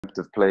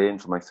of playing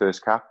for my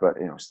first cap, but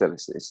still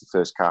it's the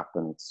first cap,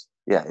 and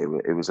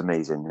it was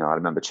amazing. I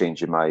remember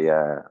changing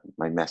my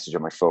message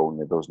on my phone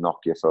with those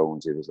Nokia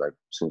phones. It was like, as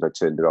soon as I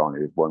turned it on,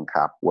 it was one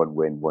cap, one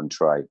win, one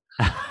try.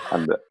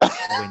 And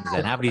wins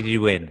then. How many did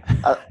you win?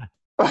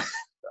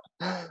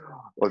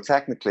 Well,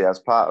 technically, I was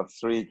part of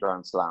 3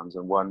 Grand Slams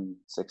and 1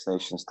 Six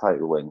Nations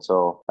title win.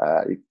 So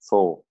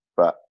 4,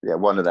 but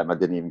one of them I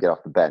didn't even get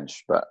off the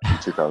bench. But in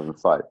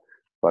 2005.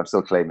 But I'm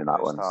still claiming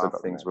that one. So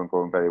things weren't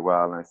going very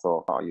well, and I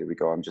thought, oh, here we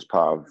go. I'm just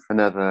part of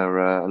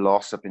another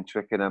loss up in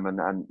Twickenham, and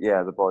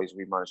the boys,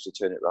 we managed to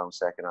turn it around.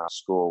 Second half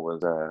score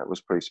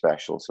was pretty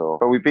special. So,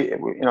 but we beat,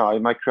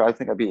 in my career, I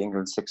think I beat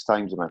England 6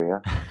 times in my career.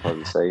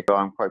 Probably say. So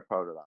I'm quite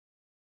proud of that.